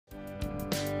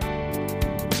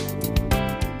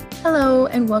Hello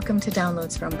and welcome to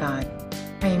Downloads from God.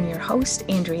 I am your host,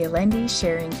 Andrea Lendy,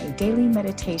 sharing a daily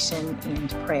meditation and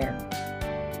prayer.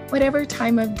 Whatever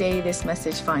time of day this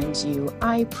message finds you,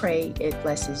 I pray it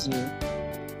blesses you.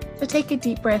 So take a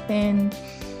deep breath in,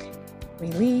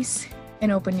 release,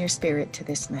 and open your spirit to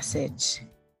this message.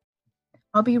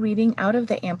 I'll be reading out of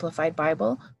the Amplified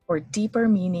Bible for deeper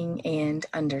meaning and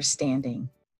understanding.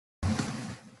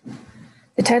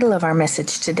 The title of our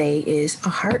message today is A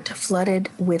Heart Flooded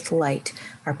with Light,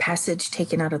 our passage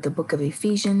taken out of the book of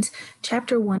Ephesians,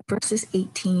 chapter 1, verses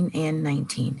 18 and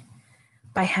 19.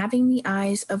 By having the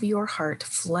eyes of your heart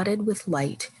flooded with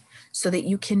light, so that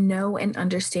you can know and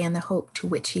understand the hope to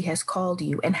which he has called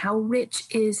you, and how rich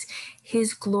is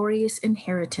his glorious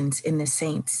inheritance in the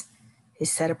saints,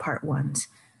 his set-apart ones,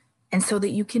 and so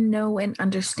that you can know and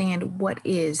understand what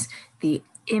is the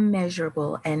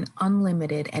immeasurable and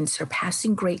unlimited and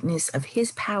surpassing greatness of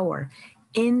his power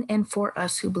in and for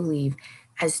us who believe,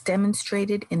 as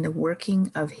demonstrated in the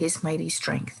working of his mighty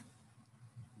strength.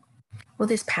 Well,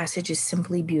 this passage is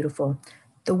simply beautiful.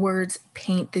 The words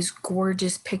paint this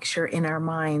gorgeous picture in our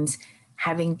minds,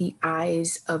 having the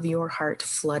eyes of your heart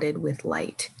flooded with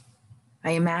light.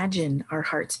 I imagine our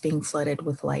hearts being flooded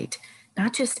with light,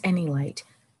 not just any light,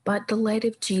 but the light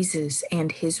of Jesus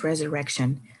and his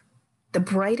resurrection. The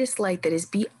brightest light that is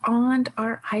beyond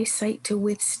our eyesight to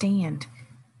withstand.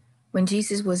 When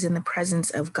Jesus was in the presence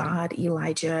of God,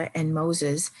 Elijah, and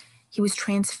Moses, he was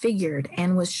transfigured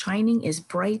and was shining as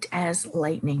bright as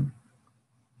lightning.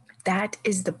 That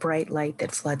is the bright light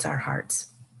that floods our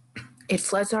hearts. It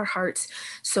floods our hearts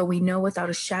so we know without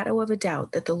a shadow of a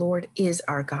doubt that the Lord is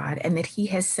our God and that he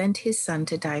has sent his Son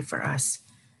to die for us.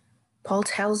 Paul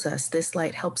tells us this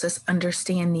light helps us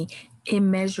understand the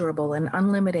immeasurable and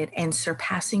unlimited and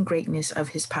surpassing greatness of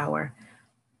his power.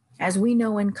 As we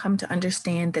know and come to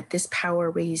understand that this power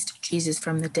raised Jesus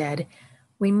from the dead,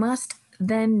 we must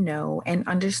then know and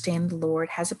understand the Lord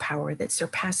has a power that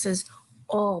surpasses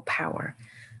all power.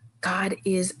 God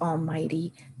is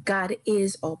almighty. God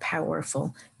is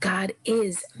all-powerful. God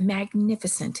is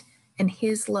magnificent, and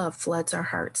his love floods our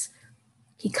hearts.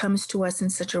 He comes to us in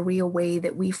such a real way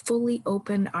that we fully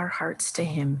open our hearts to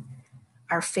him.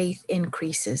 Our faith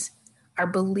increases. Our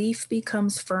belief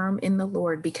becomes firm in the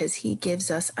Lord because he gives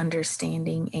us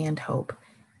understanding and hope.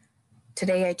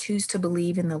 Today I choose to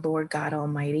believe in the Lord God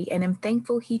Almighty and am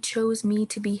thankful he chose me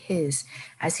to be his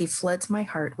as he floods my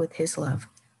heart with his love.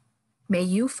 May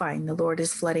you find the Lord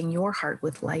is flooding your heart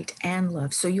with light and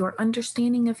love so your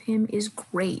understanding of him is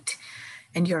great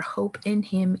and your hope in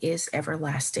him is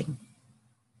everlasting.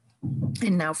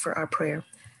 And now for our prayer.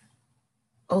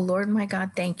 Oh Lord, my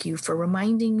God, thank you for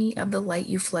reminding me of the light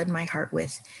you flood my heart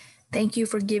with. Thank you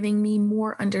for giving me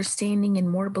more understanding and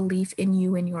more belief in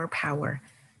you and your power.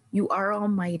 You are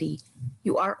almighty.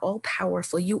 You are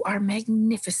all-powerful. You are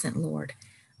magnificent, Lord.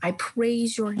 I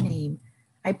praise your name.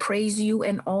 I praise you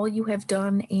and all you have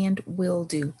done and will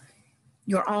do.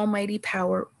 Your almighty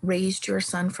power raised your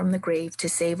Son from the grave to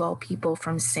save all people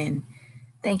from sin.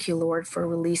 Thank you, Lord, for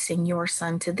releasing your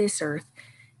Son to this earth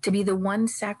to be the one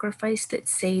sacrifice that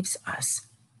saves us.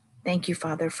 Thank you,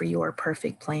 Father, for your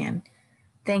perfect plan.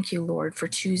 Thank you, Lord, for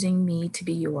choosing me to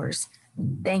be yours.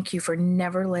 Thank you for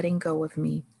never letting go of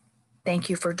me. Thank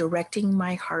you for directing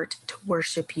my heart to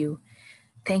worship you.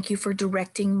 Thank you for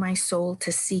directing my soul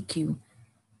to seek you.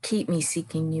 Keep me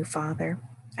seeking you, Father.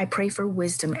 I pray for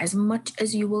wisdom as much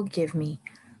as you will give me.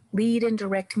 Lead and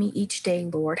direct me each day,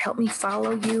 Lord. Help me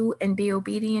follow you and be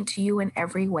obedient to you in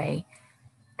every way.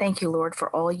 Thank you, Lord,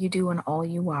 for all you do and all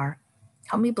you are.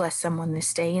 Help me bless someone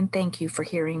this day, and thank you for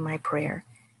hearing my prayer.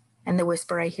 And the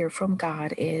whisper I hear from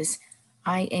God is,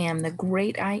 I am the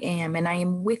great I am, and I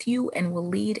am with you and will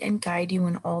lead and guide you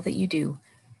in all that you do.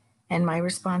 And my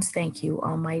response, thank you,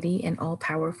 almighty and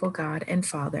all-powerful God and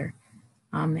Father.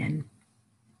 Amen.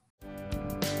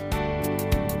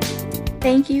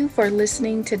 Thank you for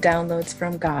listening to Downloads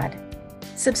from God.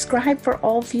 Subscribe for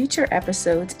all future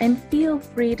episodes and feel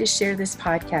free to share this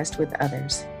podcast with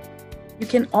others. You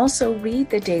can also read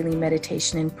the daily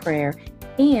meditation and prayer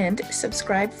and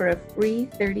subscribe for a free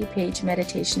 30-page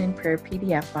meditation and prayer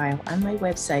PDF file on my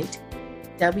website,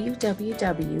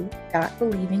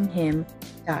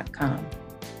 www.believinghim.com.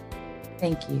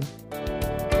 Thank you.